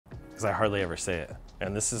because I hardly ever say it.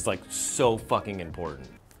 And this is like so fucking important.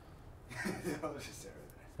 I'll just say it right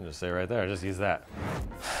there. I'll just say it right there, just use that.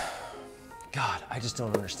 God, I just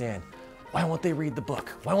don't understand. Why won't they read the book?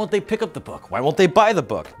 Why won't they pick up the book? Why won't they buy the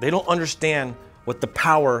book? They don't understand what the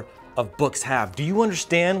power of books have. Do you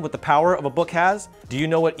understand what the power of a book has? Do you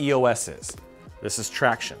know what EOS is? This is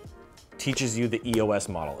traction. Teaches you the EOS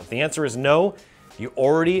model. If the answer is no, you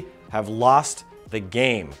already have lost the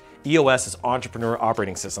game. EOS is Entrepreneur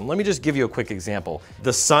Operating System. Let me just give you a quick example.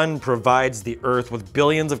 The sun provides the earth with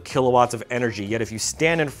billions of kilowatts of energy, yet if you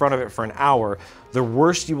stand in front of it for an hour, the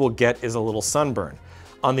worst you will get is a little sunburn.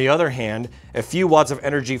 On the other hand, a few watts of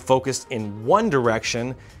energy focused in one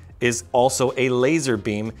direction is also a laser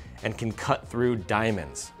beam and can cut through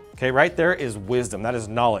diamonds. Okay, right there is wisdom, that is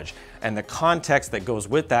knowledge. And the context that goes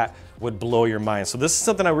with that would blow your mind. So this is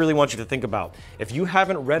something I really want you to think about. If you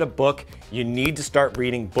haven't read a book, you need to start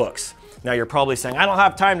reading books. Now you're probably saying, I don't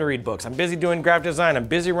have time to read books. I'm busy doing graphic design. I'm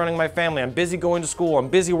busy running my family. I'm busy going to school. I'm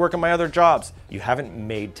busy working my other jobs. You haven't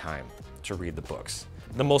made time to read the books.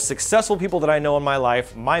 The most successful people that I know in my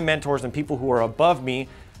life, my mentors and people who are above me,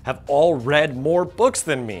 have all read more books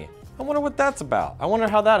than me. I wonder what that's about. I wonder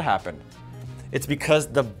how that happened. It's because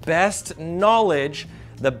the best knowledge,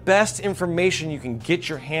 the best information you can get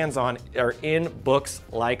your hands on are in books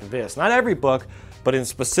like this. Not every book, but in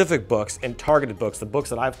specific books, in targeted books, the books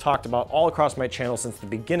that I've talked about all across my channel since the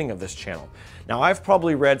beginning of this channel. Now, I've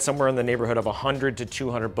probably read somewhere in the neighborhood of 100 to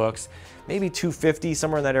 200 books, maybe 250,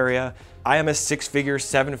 somewhere in that area. I am a six-figure,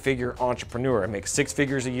 seven-figure entrepreneur. I make 6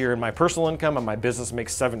 figures a year in my personal income, and my business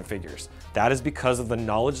makes 7 figures. That is because of the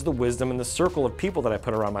knowledge, the wisdom, and the circle of people that I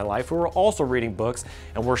put around my life who are also reading books,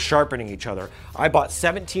 and we're sharpening each other. I bought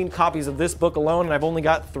 17 copies of this book alone, and I've only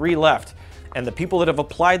got 3 left. And the people that have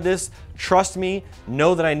applied this, trust me,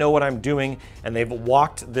 know that I know what I'm doing, and they've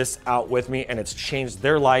walked this out with me, and it's changed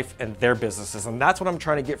their life and their businesses. And that's what I'm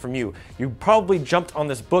trying to get from you. You probably jumped on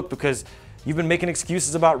this book because you've been making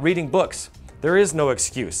excuses about reading books. There is no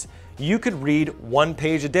excuse. You could read 1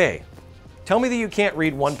 page a day. Tell me that you can't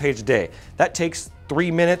read 1 page a day. That takes 3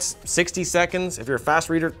 minutes, 60 seconds. If you're a fast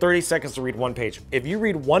reader, 30 seconds to read 1 page. If you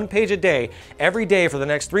read 1 page a day, every day for the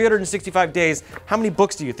next 365 days, how many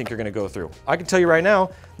books do you think you're gonna go through? I can tell you right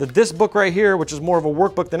now that this book right here, which is more of a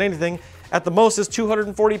workbook than anything, at the most is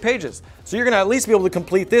 240 pages. So you're gonna at least be able to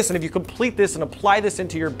complete this, and if you complete this and apply this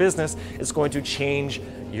into your business, it's going to change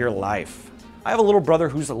your life. I have a little brother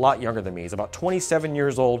who's a lot younger than me. He's about 27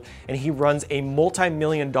 years old, and he runs a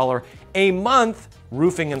multi-million-dollar a month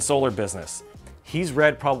roofing and solar business. He's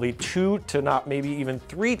read probably 2 to not maybe even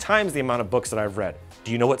 3 times the amount of books that I've read.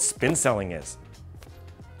 Do you know what spin selling is?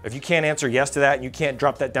 If you can't answer yes to that, and you can't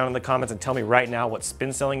drop that down in the comments and tell me right now what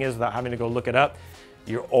spin selling is without having to go look it up,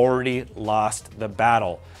 you already lost the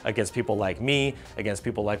battle against people like me, against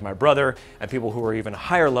people like my brother, and people who are even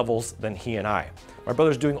higher levels than he and I. My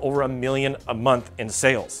brother's doing over $1 million a month in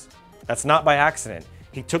sales. That's not by accident.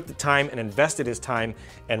 He took the time and invested his time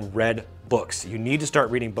and read books. You need to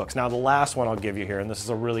start reading books. Now, the last one I'll give you here, and this is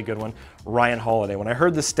a really good one, Ryan Holiday. When I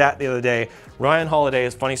heard the stat the other day, Ryan Holiday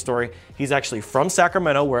is a funny story. He's actually from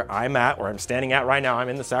Sacramento, where I'm at, where I'm standing at right now. I'm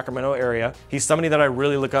in the Sacramento area. He's somebody that I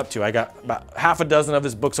really look up to. I got about half a dozen of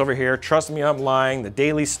his books over here. Trust Me, I'm Lying, The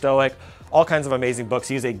Daily Stoic, all kinds of amazing books.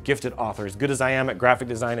 He's a gifted author. As good as I am at graphic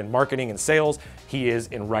design and marketing and sales, he is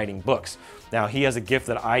in writing books. Now, he has a gift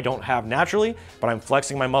that I don't have naturally, but I'm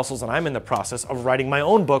flexing my muscles, and I'm in the process of writing my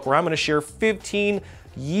own book where I'm gonna share 15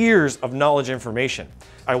 years of knowledge information.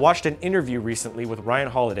 I watched an interview recently with Ryan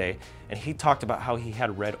Holiday, and he talked about how he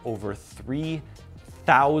had read over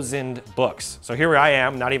 3,000 books. So here I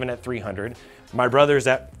am, not even at 300. My brother's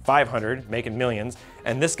at 500, making millions,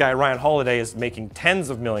 and this guy, Ryan Holiday, is making tens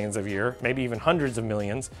of millions a year, maybe even hundreds of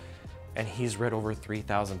millions, and he's read over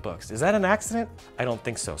 3,000 books. Is that an accident? I don't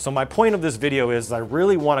think so. So my point of this video is I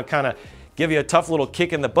really want to kind of give you a tough little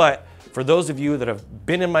kick in the butt for those of you that have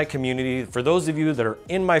been in my community, for those of you that are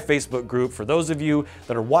in my Facebook group, for those of you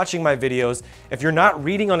that are watching my videos. If you're not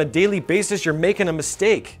reading on a daily basis, you're making a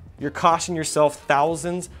mistake. You're costing yourself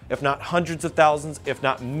thousands, if not hundreds of thousands, if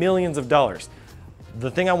not millions of dollars.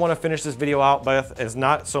 The thing I want to finish this video out with is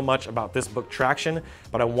not so much about this book Traction,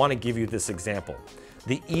 but I want to give you this example.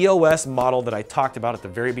 The EOS model that I talked about at the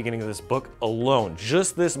very beginning of this book alone,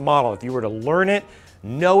 just this model, if you were to learn it,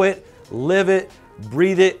 know it, live it,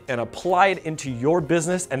 breathe it, and apply it into your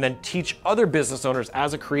business, and then teach other business owners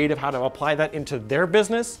as a creative how to apply that into their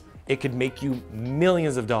business, it could make you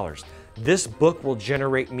millions of dollars. This book will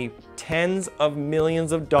generate me tens of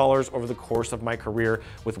millions of dollars over the course of my career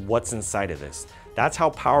with what's inside of this. That's how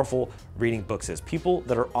powerful reading books is. People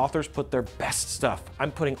that are authors put their best stuff.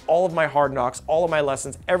 I'm putting all of my hard knocks, all of my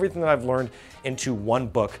lessons, everything that I've learned into one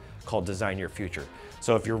book called Design Your Future.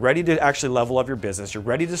 So if you're ready to actually level up your business, you're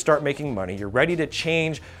ready to start making money, you're ready to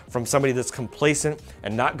change from somebody that's complacent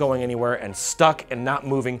and not going anywhere and stuck and not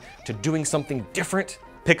moving to doing something different,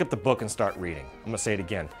 pick up the book and start reading. I'm gonna say it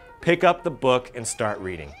again. Pick up the book and start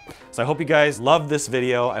reading. So I hope you guys loved this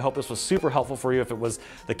video. I hope this was super helpful for you. If it was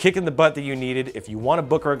the kick in the butt that you needed, if you want a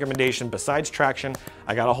book recommendation besides Traction,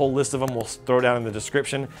 I got a whole list of them we'll throw down in the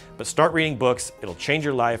description. But start reading books. It'll change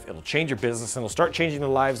your life. It'll change your business, and it'll start changing the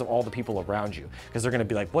lives of all the people around you, because they're gonna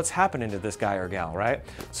be like, what's happening to this guy or gal, right?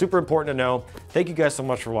 Super important to know. Thank you guys so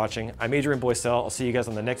much for watching. I'm Adrian Boysel. I'll see you guys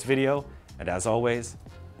on the next video. And as always,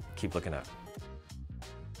 keep looking up.